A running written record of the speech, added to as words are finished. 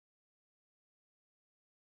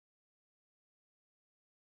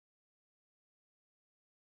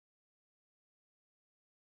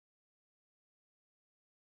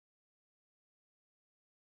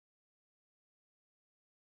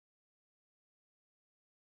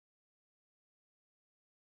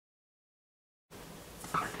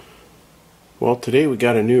Well, today we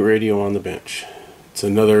got a new radio on the bench. It's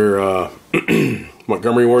another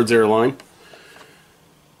Montgomery Ward's Airline.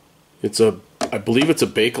 I believe it's a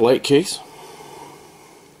Bakelite case.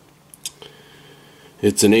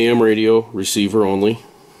 It's an AM radio receiver only,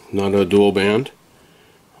 not a dual band.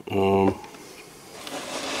 The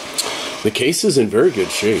case is in very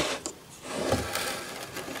good shape.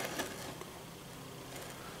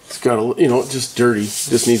 It's got a, just dirty.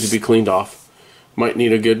 Just needs to be cleaned off. Might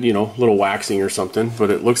need a good, little waxing or something, but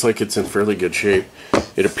it looks like it's in fairly good shape.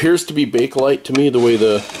 It appears to be Bakelite to me, the way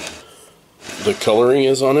the coloring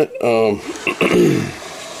is on it.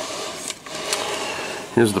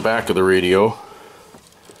 Here's the back of the radio.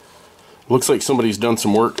 Looks like somebody's done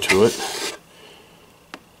some work to it.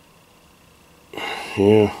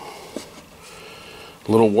 Yeah.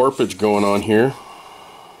 A little warpage going on here.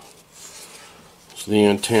 It's the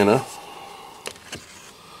antenna.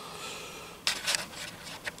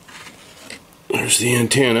 There's the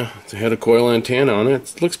antenna. It's a head of coil antenna on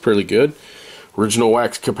it. It looks pretty good. Original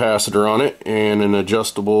wax capacitor on it and an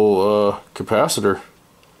adjustable capacitor.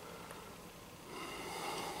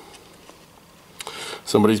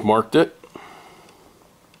 Somebody's marked it.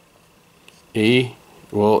 A,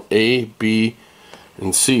 B,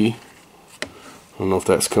 and C. I don't know if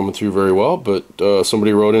that's coming through very well, but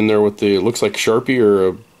somebody wrote in there with the, it looks like Sharpie or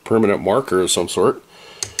a permanent marker of some sort.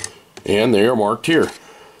 And they are marked here.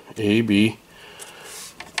 A, B,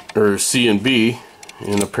 or C and B,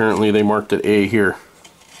 and apparently they marked it A here.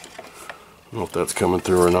 I don't know if that's coming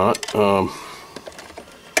through or not.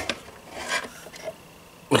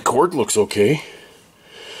 The cord looks okay.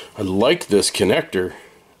 I like this connector.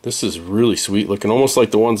 This is really sweet looking, almost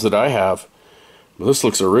like the ones that I have. But this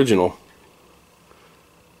looks original.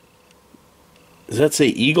 Does that say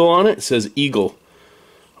Eagle on it? It says Eagle.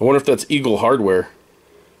 I wonder if that's Eagle hardware.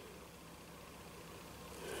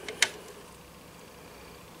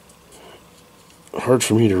 Hard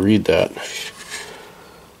for me to read that.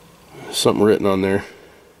 Something written on there.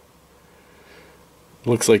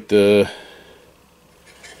 Looks like the...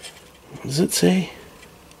 What does it say?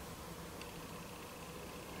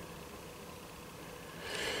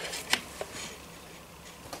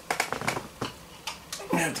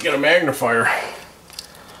 I have to get a magnifier.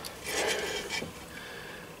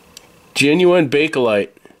 Genuine Bakelite.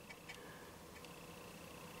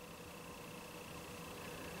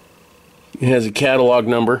 It has a catalog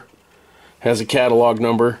number. And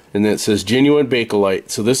then it says Genuine Bakelite.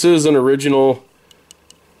 So this is an original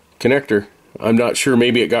connector. I'm not sure,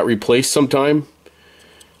 maybe it got replaced sometime.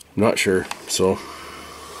 I'm not sure. So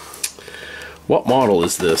what model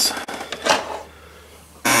is this?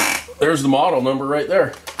 There's the model number right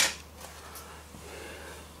there.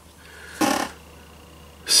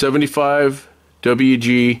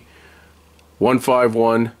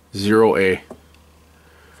 74WG-1510A.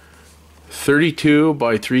 32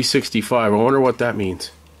 by 365. I wonder what that means.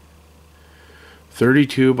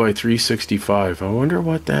 32 by 365. I wonder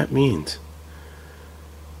what that means.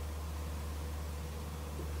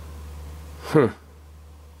 Huh.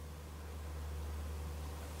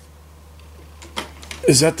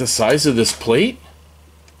 Is that the size of this plate?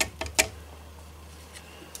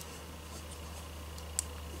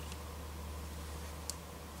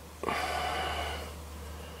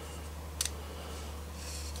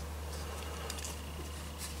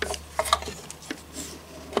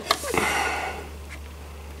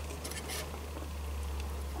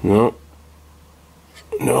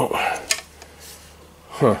 No.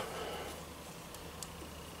 Huh.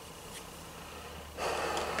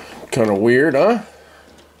 Kind of weird, huh?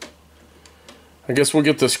 I guess we'll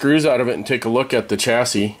get the screws out of it and take a look at the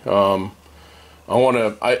chassis. I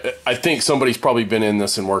think somebody's probably been in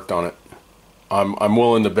this and worked on it. I'm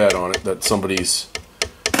willing to bet on it that somebody's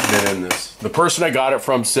been in this. The person I got it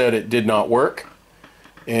from said it did not work,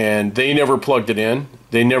 and they never plugged it in.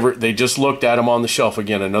 They just looked at them on the shelf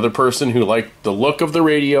again. Another person who liked the look of the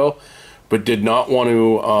radio, but did not want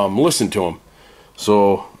to listen to them.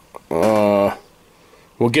 So we'll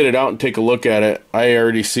get it out and take a look at it. I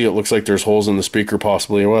already see it looks like there's holes in the speaker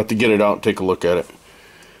possibly. We'll have to get it out and take a look at it.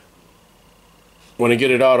 When I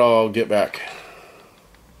get it out, I'll get back.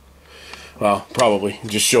 Well, probably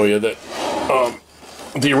just show you that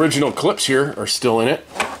the original clips here are still in it.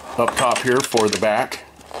 Up top here for the back.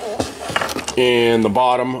 And the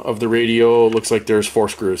bottom of the radio looks like there's 4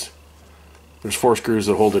 screws. There's 4 screws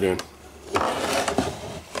that hold it in.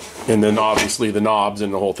 And then obviously the knobs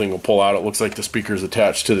and the whole thing will pull out. It looks like the speaker's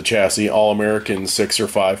attached to the chassis. All American 6 or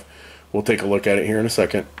 5. We'll take a look at it here in a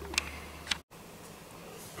second.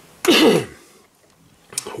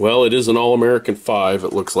 Well, it is an All American 5,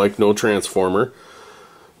 it looks like. No transformer.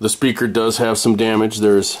 The speaker does have some damage.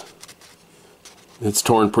 It's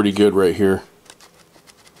torn pretty good right here.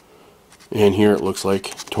 And here it looks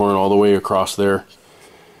like torn all the way across there.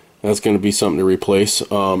 That's going to be something to replace.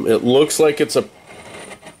 It looks like it's a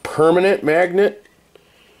permanent magnet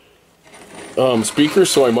speaker,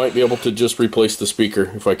 so I might be able to just replace the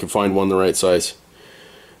speaker if I can find one the right size.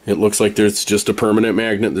 It looks like there's just a permanent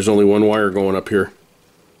magnet. There's only one wire going up here.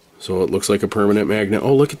 So it looks like a permanent magnet.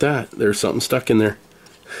 Oh, look at that. There's something stuck in there.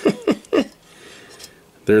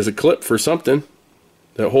 There's a clip for something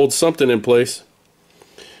that holds something in place.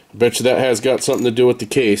 I bet you that has got something to do with the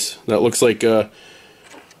case. That looks like that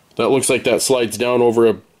slides down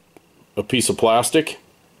over a piece of plastic.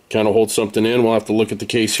 Kind of holds something in. We'll have to look at the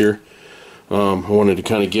case here. I wanted to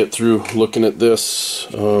kind of get through looking at this.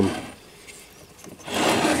 The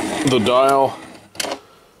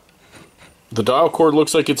dial cord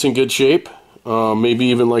looks like it's in good shape. Maybe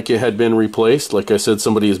even like it had been replaced. Like I said,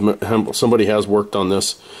 somebody has worked on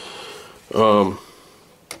this.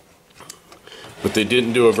 But they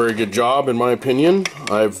didn't do a very good job, in my opinion.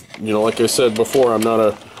 Like I said before, I'm not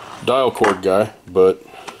a dial cord guy, but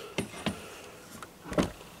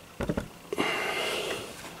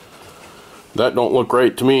that don't look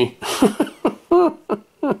right to me.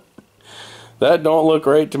 That don't look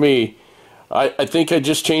right to me. I think I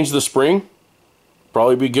just changed the spring.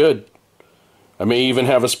 Probably be good. I may even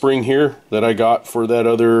have a spring here that I got for that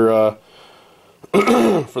other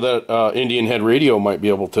for that Indian head radio. Might be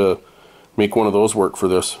able to make one of those work for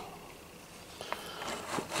this.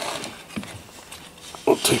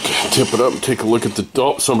 I'll tip it up and take a look at the...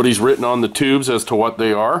 Oh, somebody's written on the tubes as to what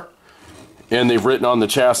they are. And they've written on the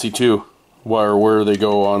chassis too, where they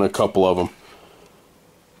go on a couple of them.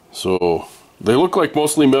 So they look like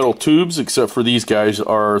mostly metal tubes, except for these guys.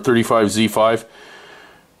 Our 35Z5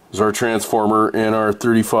 is our transformer, and our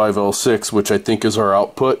 35L6, which I think is our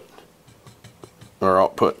output.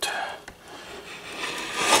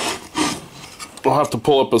 I'll have to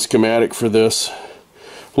pull up a schematic for this.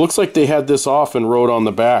 Looks like they had this off and wrote on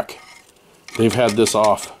the back. They've had this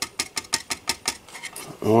off.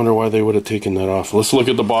 I wonder why they would have taken that off. Let's look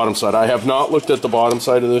at the bottom side. I have not looked at the bottom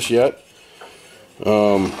side of this yet.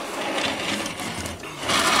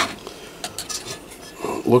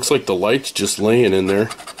 Looks like the light's just laying in there.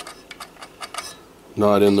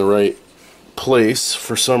 Not in the right place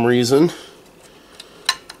for some reason.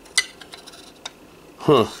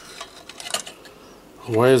 Huh.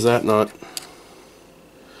 Why is that not?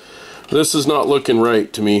 This is not looking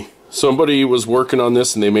right to me. Somebody was working on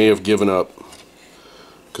this and they may have given up.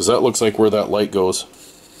 Because that looks like where that light goes.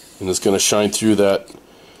 And it's going to shine through that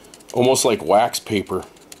almost like wax paper.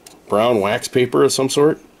 Brown wax paper of some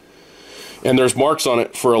sort. And there's marks on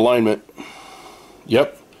it for alignment.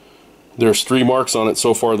 Yep. There's 3 marks on it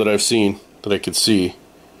so far that I've seen, that I could see.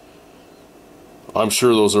 I'm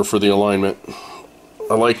sure those are for the alignment.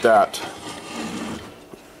 I like that.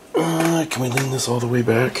 Can we lean this all the way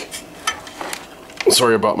back?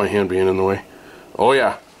 Sorry about my hand being in the way. Oh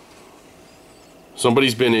yeah.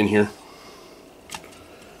 Somebody's been in here.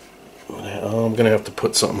 I'm going to have to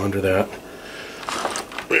put something under that.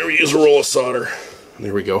 Maybe use a roll of solder.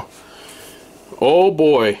 There we go. Oh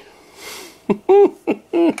boy.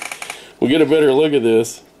 We'll get a better look at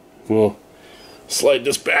this. We'll slide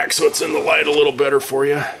this back so it's in the light a little better for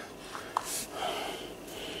you.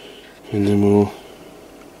 And then we'll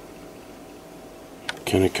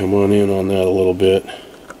kind of come on in on that a little bit.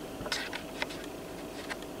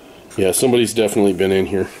 Yeah, somebody's definitely been in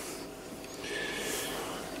here.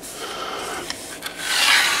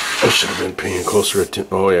 I should have been paying closer attention.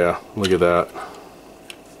 Oh yeah, look at that.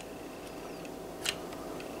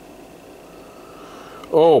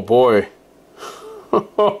 Oh boy.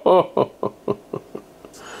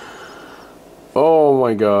 Oh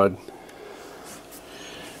my God.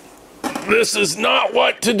 This is not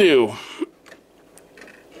what to do.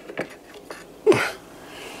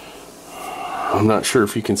 I'm not sure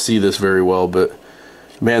if you can see this very well, but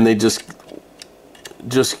man, they just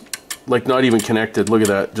like not even connected. Look at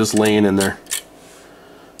that, just laying in there.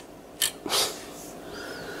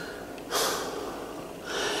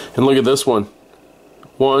 And look at this one.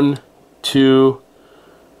 1, 2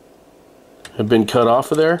 have been cut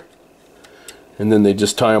off of there, and then they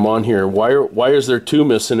just tie them on here. Why is there 2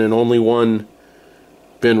 missing and only 1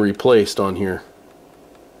 been replaced on here?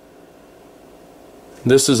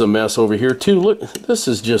 This is a mess over here too. Look, this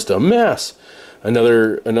is just a mess.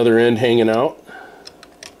 Another end hanging out.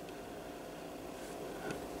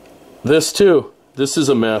 This too. This is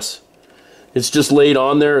a mess. It's just laid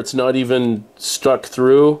on there. It's not even stuck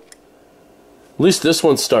through. At least this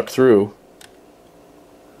one's stuck through.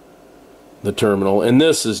 the terminal. And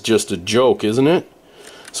this is just a joke, isn't it?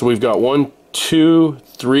 So we've got 1, 2,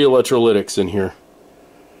 3 electrolytics in here.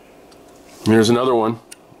 Here's another one,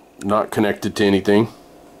 not connected to anything,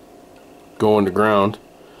 going to ground.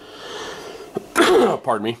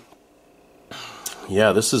 Pardon me.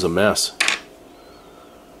 Yeah, this is a mess.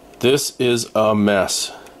 This is a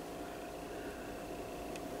mess.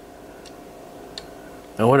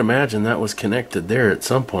 I would imagine that was connected there at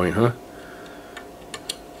some point, huh?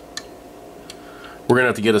 We're gonna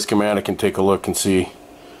have to get a schematic and take a look and see.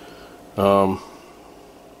 I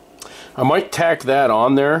might tack that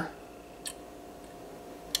on there,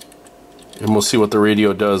 and we'll see what the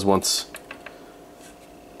radio does once.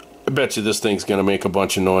 I bet you this thing's gonna make a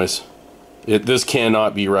bunch of noise. This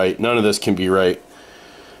cannot be right. None of this can be right.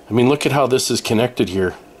 I mean, look at how this is connected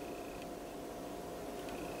here.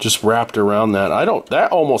 Just wrapped around that.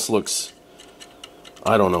 That almost looks,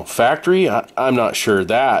 I don't know, factory? I'm not sure.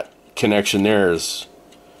 That connection there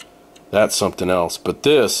that's something else. But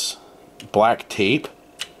this black tape,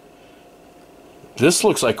 this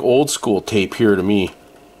looks like old school tape here to me.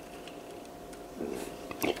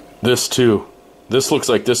 This too. This looks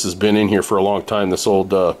like this has been in here for a long time. This old,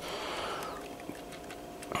 the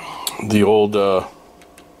old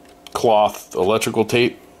cloth electrical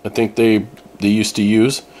tape, I think they used to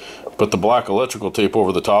use. But the black electrical tape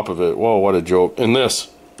over the top of it, whoa, what a joke. And this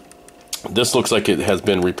looks like it has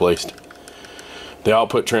been replaced. The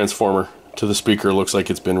output transformer to the speaker looks like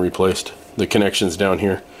it's been replaced. The connection's down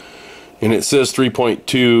here. And it says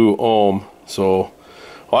 3.2 ohm. So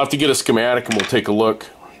I'll have to get a schematic and we'll take a look.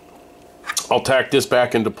 I'll tack this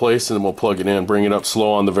back into place and then we'll plug it in, bring it up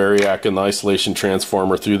slow on the variac and the isolation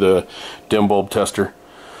transformer through the dim bulb tester.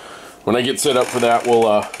 When I get set up for that,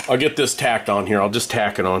 I'll get this tacked on here. I'll just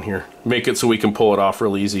tack it on here. Make it so we can pull it off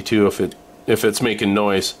real easy too if it's making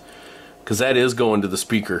noise. Because that is going to the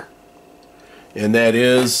speaker. And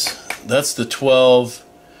that's the 12SH7.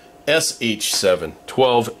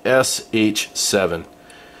 12SH7.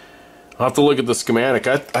 I'll have to look at the schematic.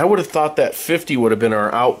 I would have thought that 50 would have been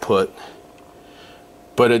our output.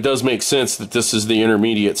 But it does make sense that this is the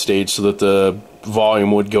intermediate stage so that the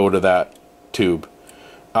volume would go to that tube.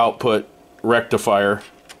 Output, rectifier,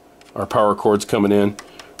 our power cord's coming in.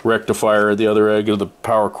 Rectifier, the other egg of the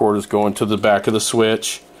power cord is going to the back of the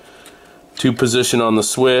switch. To position on the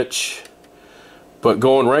switch, but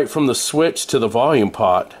going right from the switch to the volume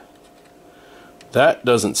pot. That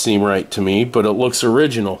doesn't seem right to me, but it looks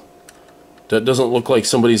original. That doesn't look like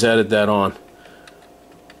somebody's added that on.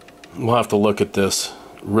 We'll have to look at this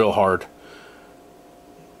real hard.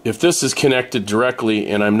 If this is connected directly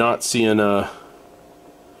and I'm not seeing no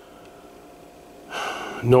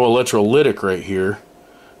electrolytic right here,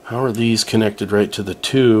 how are these connected right to the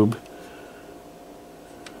tube?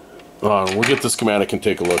 We'll get the schematic and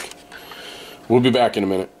take a look. We'll be back in a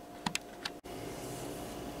minute.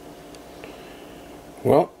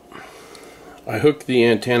 Well, I hooked the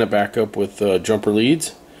antenna back up with jumper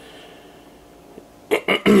leads.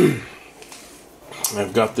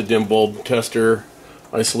 I've got the dim bulb tester,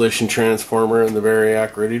 isolation transformer, and the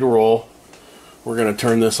variac ready to roll. We're going to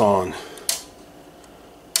turn this on.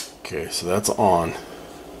 Okay, so that's on.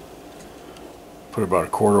 Put about a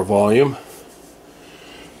quarter volume.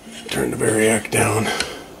 Turn the variac down.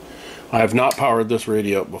 I have not powered this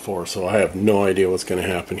radio up before, so I have no idea what's going to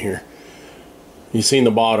happen here. You've seen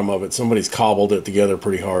the bottom of it. Somebody's cobbled it together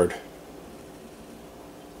pretty hard.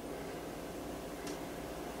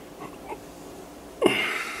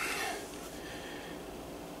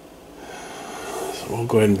 So we'll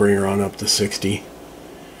go ahead and bring her on up to 60.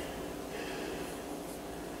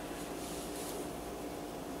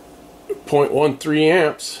 .13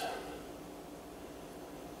 amps.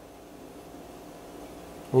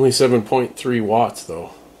 Only 7.3 watts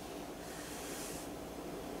though.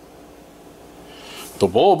 The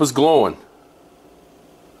bulb is glowing.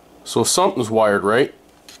 So something's wired right.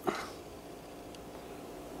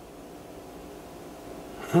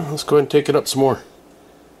 Let's go ahead and take it up some more.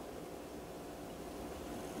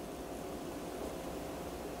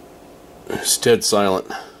 It's dead silent.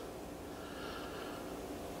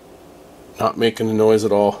 Not making a noise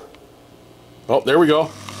at all. Oh, there we go.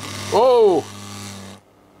 Whoa!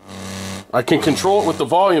 I can control it with the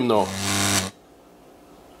volume though.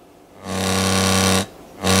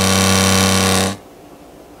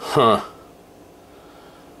 Huh.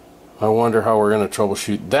 I wonder how we're going to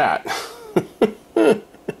troubleshoot that.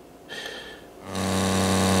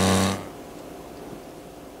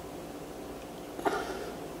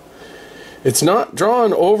 It's not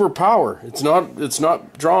drawn over power. It's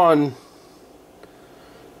not drawn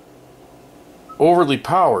overly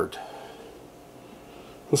powered.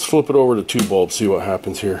 Let's flip it over to 2 bulbs, see what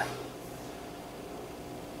happens here.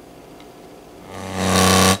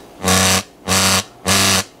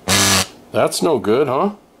 That's no good,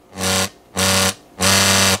 huh?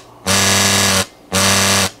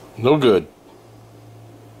 No good.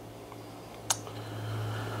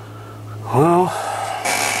 Well,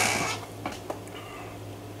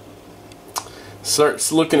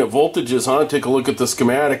 starts looking at voltages, huh? Take a look at the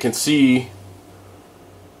schematic and see.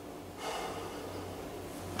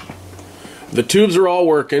 The tubes are all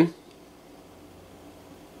working.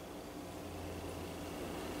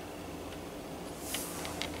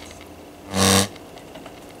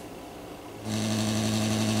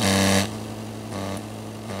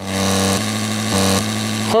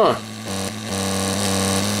 Huh.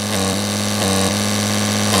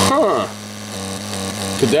 Huh.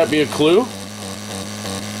 Could that be a clue?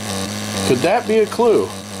 Could that be a clue?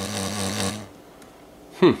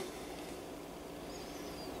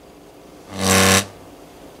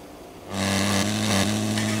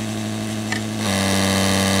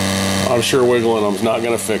 I'm sure wiggling them's not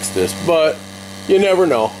going to fix this, but you never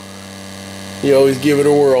know. You always give it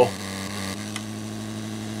a whirl.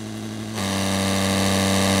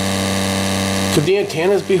 Could the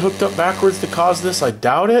antennas be hooked up backwards to cause this? I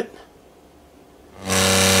doubt it.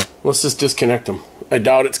 Let's just disconnect them. I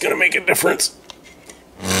doubt it's going to make a difference.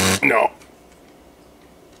 No.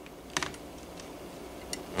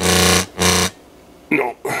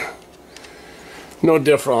 No. No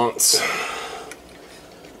difference.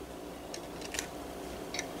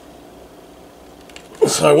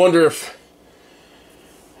 So I wonder if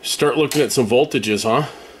start looking at some voltages, huh?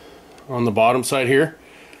 On the bottom side here.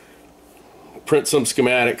 Print some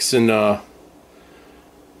schematics and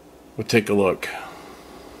we'll take a look.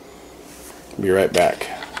 Be right back.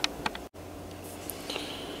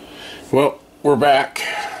 Well, we're back.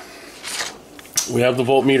 We have the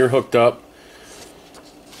voltmeter hooked up.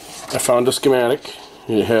 I found a schematic.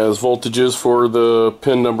 It has voltages for the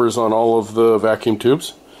pin numbers on all of the vacuum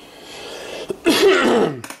tubes.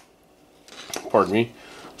 Pardon me.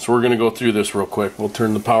 So we're going to go through this real quick. We'll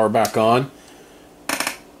turn the power back on.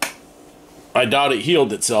 I doubt it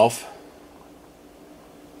healed itself.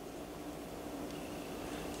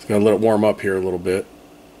 Just gotta let it warm up here a little bit.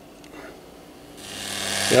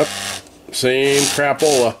 Yep. Same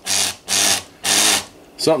crapola.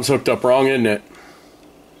 Something's hooked up wrong, isn't it?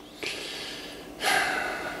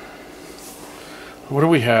 What do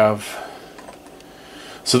we have?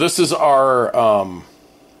 So this is our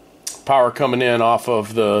power coming in off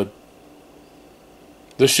of the...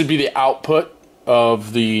 This should be the output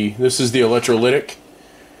of the... This is the electrolytic.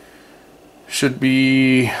 Should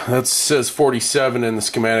be... That says 47 and the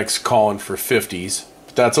schematic's calling for 50s.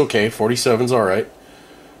 But that's okay. 47's alright.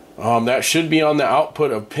 That should be on the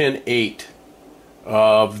output of pin 8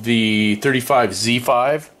 of the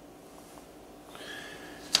 35Z5.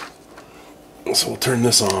 So we'll turn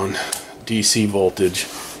this on. DC voltage.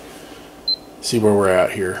 See where we're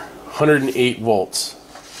at here. 108 volts.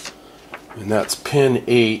 And that's pin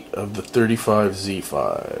 8 of the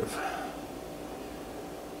 35Z5.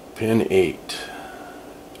 Pin 8.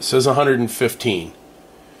 It says 115.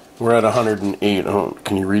 We're at 108. Oh,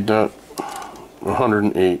 can you read that?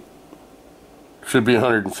 108. Should be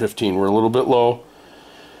 115. We're a little bit low.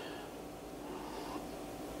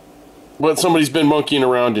 But somebody's been monkeying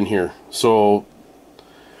around in here. So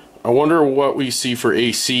I wonder what we see for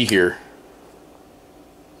AC here.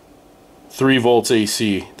 3 volts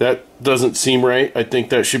AC. That doesn't seem right. I think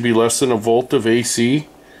that should be less than a volt of AC.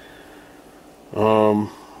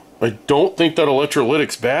 I don't think that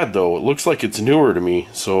electrolytic's bad though. It looks like it's newer to me.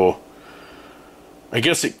 So I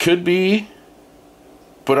guess it could be.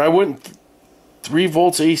 But I wouldn't... 3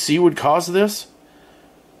 volts AC would cause this?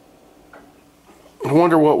 I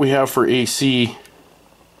wonder what we have for AC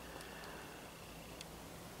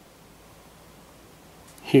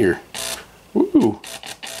here. Ooh.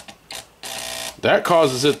 That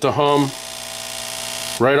causes it to hum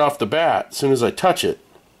right off the bat as soon as I touch it.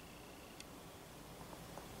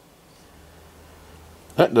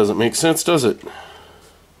 That doesn't make sense, does it?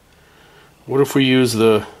 What if we use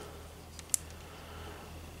the...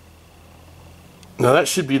 Now that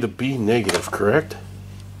should be the B negative, correct?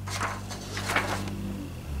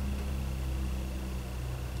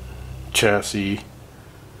 Chassis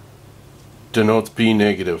denotes B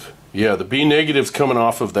negative. Yeah, the B negative's coming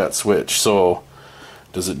off of that switch, so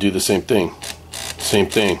does it do the same thing? Same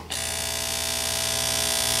thing.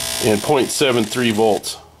 And 0.73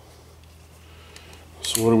 volts.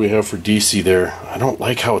 So what do we have for DC there? I don't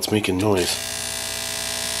like how it's making noise.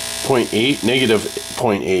 0.8, negative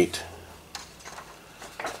 0.8.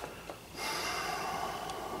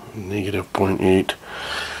 Negative 0.8.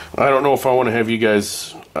 I don't know if I want to have you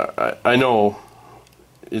guys, I know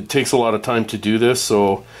it takes a lot of time to do this,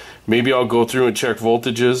 so maybe I'll go through and check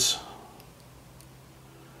voltages.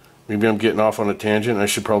 Maybe I'm getting off on a tangent. I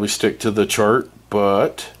should probably stick to the chart,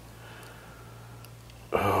 but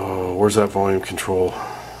oh, where's that volume control?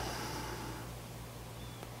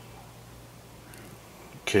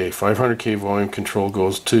 Okay, 500K volume control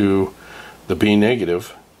goes to the B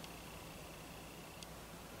negative.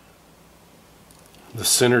 The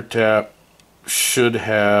center tap should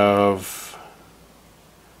have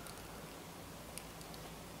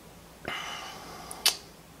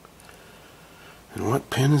and what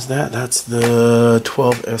pin is that? That's the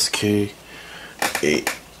 12SK8.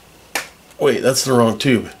 Wait, that's the wrong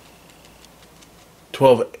tube.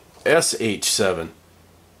 12SH7.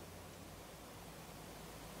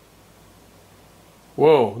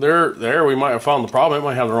 Whoa, there we might have found the problem. It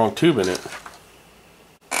might have the wrong tube in it.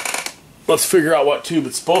 Let's figure out what tube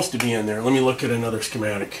it's supposed to be in there. Let me look at another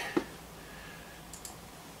schematic.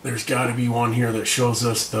 There's got to be one here that shows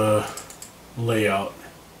us the layout.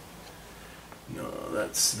 No,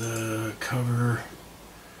 that's the cover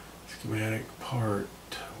schematic part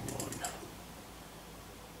 1.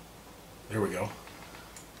 There we go.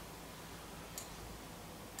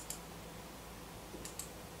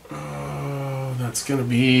 That's going to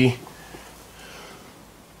be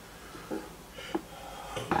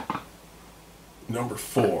number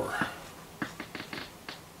 4.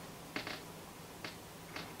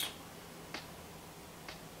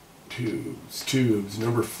 Tubes,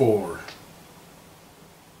 number 4.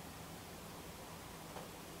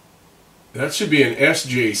 That should be an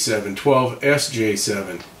SJ7,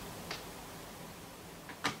 12SJ7.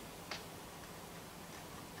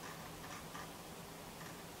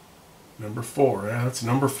 Number 4, yeah, that's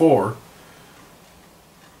number 4.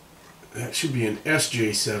 That should be an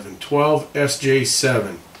SJ7,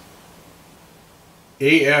 12SJ7.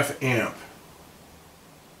 AF amp.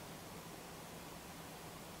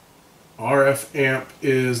 RF amp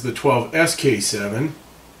is the 12SK7.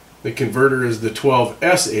 The converter is the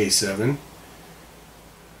 12SA7.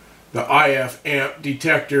 The IF amp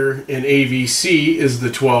detector in AVC is the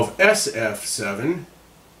 12SF7.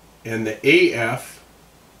 And the AF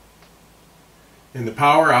and the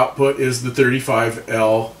power output is the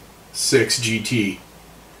 35L6GT.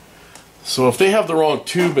 So if they have the wrong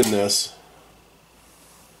tube in this,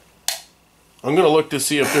 I'm going to look to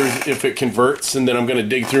see if it converts, and then I'm going to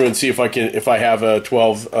dig through and see if I have a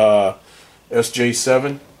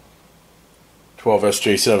 12SJ7.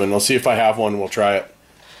 12SJ7. I'll see if I have one. We'll try it.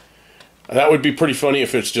 That would be pretty funny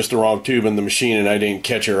if it's just the wrong tube in the machine and I didn't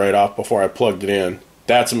catch it right off before I plugged it in.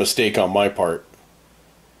 That's a mistake on my part.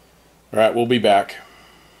 Alright, we'll be back.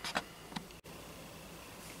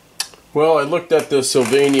 Well, I looked at the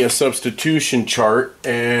Sylvania substitution chart,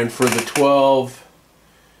 and for the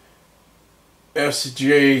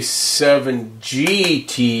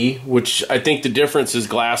 12SJ7GT, which I think the difference is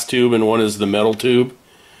glass tube and one is the metal tube,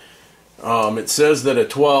 it says that a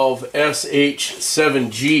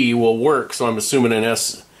 12SH7G will work, so I'm assuming an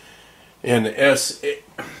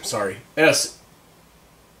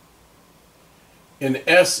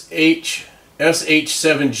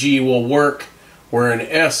SH7G will work where an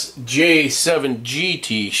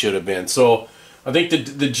SJ7GT should have been. So I think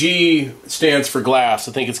the G stands for glass.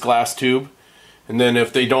 I think it's glass tube. And then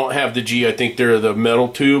if they don't have the G, I think they're the metal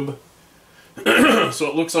tube. So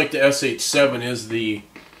it looks like the SH7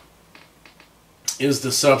 is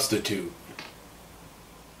the substitute.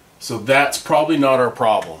 So that's probably not our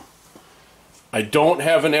problem. I don't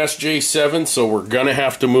have an SJ7, so we're going to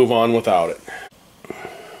have to move on without it.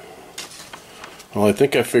 Well, I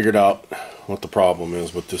think I figured out what the problem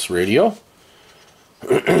is with this radio.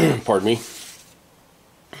 Pardon me.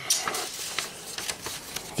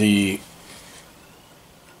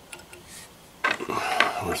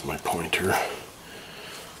 Where's my pointer?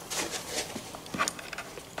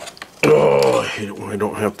 Oh, I hate it when I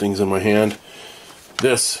don't have things in my hand.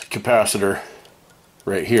 This capacitor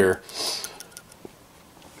right here,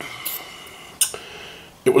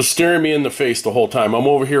 it was staring me in the face the whole time. I'm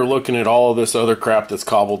over here looking at all of this other crap that's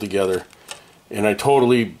cobbled together, and I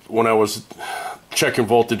totally, when I was checking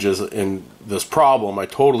voltages in this problem, I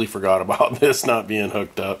totally forgot about this not being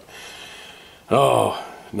hooked up. Oh,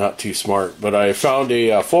 not too smart. But I found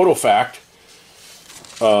a photo fact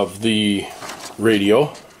of the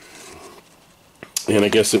radio, and I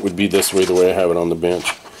guess it would be this way, the way I have it on the bench.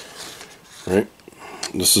 Right?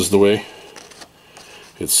 This is the way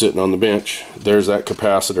it's sitting on the bench. There's that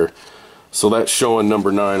capacitor. So that's showing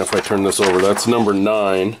number 9. If I turn this over, that's number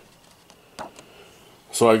 9.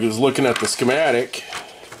 So I was looking at the schematic,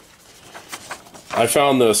 I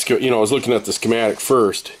found the, I was looking at the schematic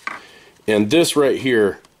first, and this right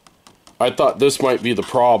here, I thought this might be the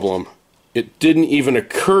problem. It didn't even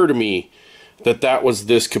occur to me that that was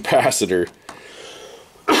this capacitor.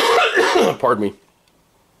 Pardon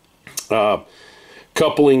me.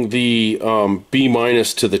 Coupling the B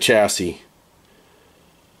minus to the chassis.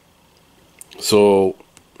 So,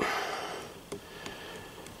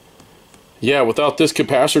 yeah, without this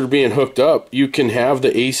capacitor being hooked up, you can have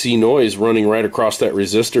the AC noise running right across that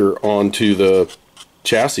resistor onto the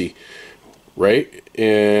chassis, right?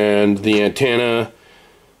 And the antenna,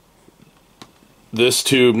 this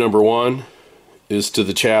tube number 1 is to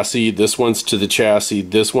the chassis, this one's to the chassis,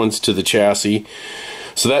 this one's to the chassis.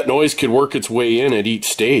 So that noise could work its way in at each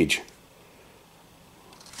stage.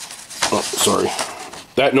 Oh, sorry.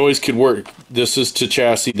 That noise could work. This is to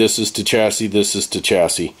chassis, this is to chassis, this is to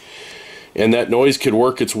chassis. And that noise could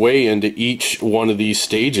work its way into each one of these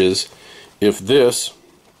stages. If this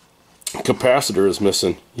capacitor is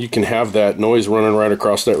missing, you can have that noise running right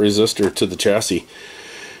across that resistor to the chassis.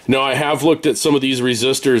 Now, I have looked at some of these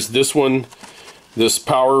resistors. This one, this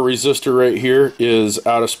power resistor right here, is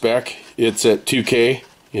out of spec. It's at 2K.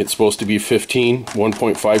 It's supposed to be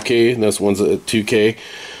 1.5K, and this one's at 2K.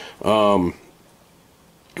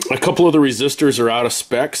 A couple of the resistors are out of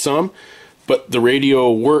spec, some, but the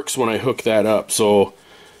radio works when I hook that up. So,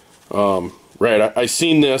 right, I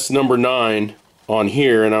seen this number 9 on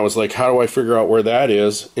here, and I was like, how do I figure out where that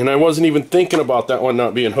is? And I wasn't even thinking about that one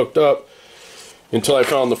not being hooked up until I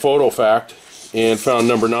found the photo fact and found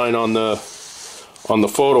number 9 on the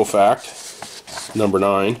photo fact, number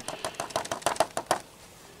 9.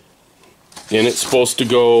 And it's supposed to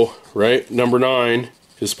go, right, number 9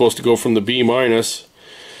 is supposed to go from the B minus.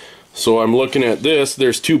 So I'm looking at this,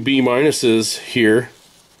 there's 2 B minuses here,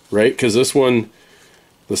 right? Because this one,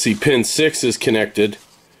 let's see, pin 6 is connected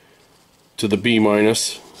to the B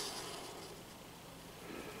minus.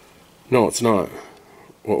 No, it's not.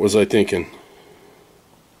 What was I thinking?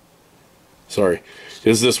 Sorry.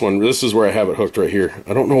 Is this one. This is where I have it hooked right here.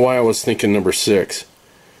 I don't know why I was thinking number 6.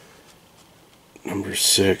 Number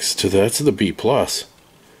 6 to that's the B plus.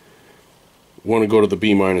 Want to go to the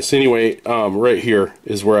B minus. Anyway, right here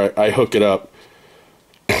is where I hook it up.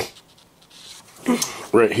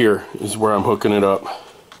 Right here is where I'm hooking it up.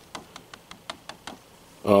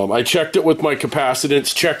 I checked it with my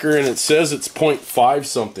capacitance checker, and it says it's 0.5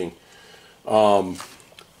 something.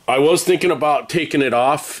 I was thinking about taking it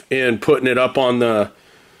off and putting it up on the,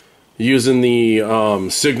 using the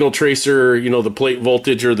signal tracer, you know, the plate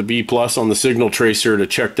voltage or the B plus on the signal tracer to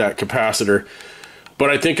check that capacitor. But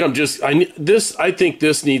I think I'm just, I think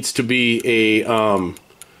this needs to be a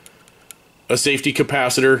safety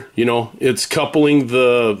capacitor. You know, it's coupling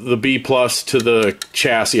the B plus to the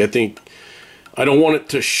chassis. I think I don't want it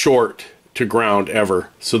to short to ground ever.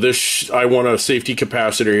 So this, I want a safety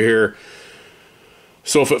capacitor here.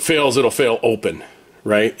 So if it fails, it'll fail open,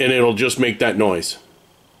 right? And it'll just make that noise.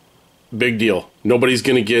 Big deal. Nobody's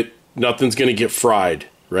gonna get, nothing's gonna get fried,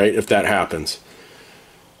 right? If that happens.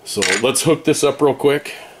 So let's hook this up real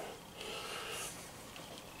quick.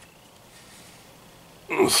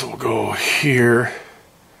 So we'll go here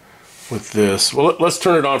with this. Well, let's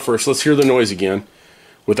turn it on first. Let's hear the noise again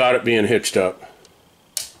without it being hitched up.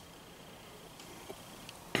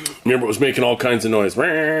 Remember, it was making all kinds of noise.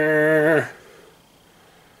 Now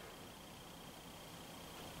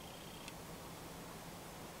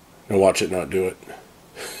watch it not do it.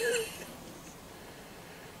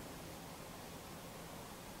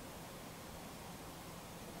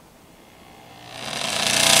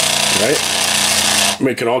 Right?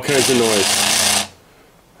 Making all kinds of noise.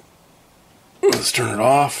 Let's turn it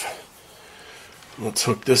off. Let's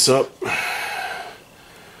hook this up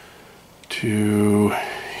to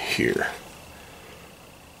here.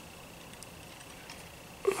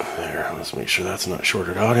 There, let's make sure that's not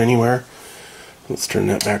shorted out anywhere. Let's turn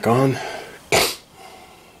that back on.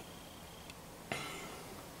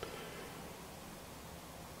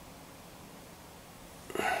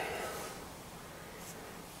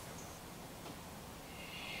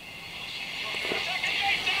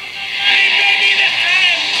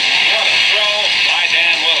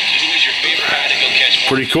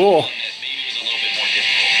 Pretty cool.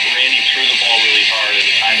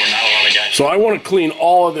 So I want to clean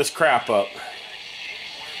all of this crap up.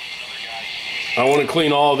 I want to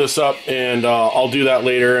clean all of this up, and I'll do that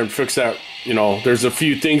later and fix that. You know, there's a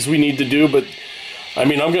few things we need to do, but I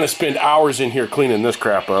mean, I'm going to spend hours in here cleaning this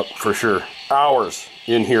crap up for sure. Hours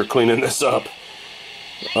in here cleaning this up.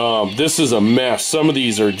 This is a mess. Some of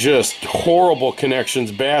these are just horrible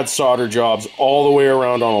connections, bad solder jobs all the way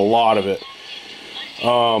around on a lot of it.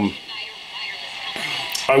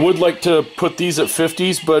 I would like to put these at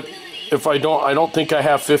 50s, but if I don't think I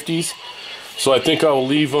have 50s. So I think I'll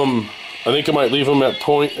leave them, I think I might leave them at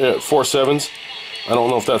 4.7s. I don't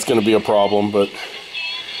know if that's going to be a problem, but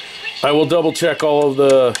I will double check all of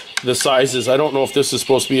the sizes. I don't know if this is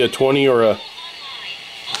supposed to be a 20 or a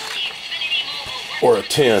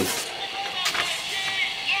 10.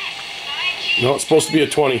 No, it's supposed to be a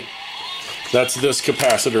 20. That's this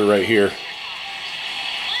capacitor right here.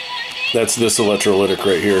 That's this electrolytic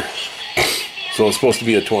right here. So it's supposed to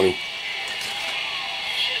be a 20.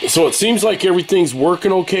 So it seems like everything's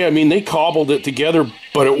working okay. I mean, they cobbled it together,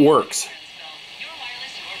 but it works.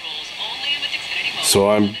 So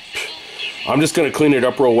I'm just going to clean it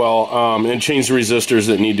up real well and change the resistors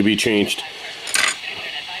that need to be changed.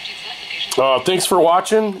 Thanks for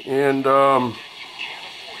watching, and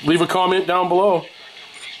leave a comment down below.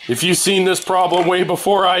 If you've seen this problem way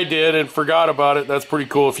before I did and forgot about it, that's pretty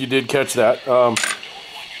cool if you did catch that.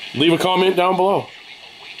 Leave a comment down below.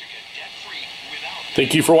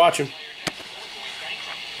 Thank you for watching.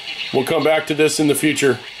 We'll come back to this in the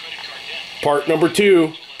future. Part number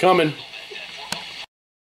 2 coming.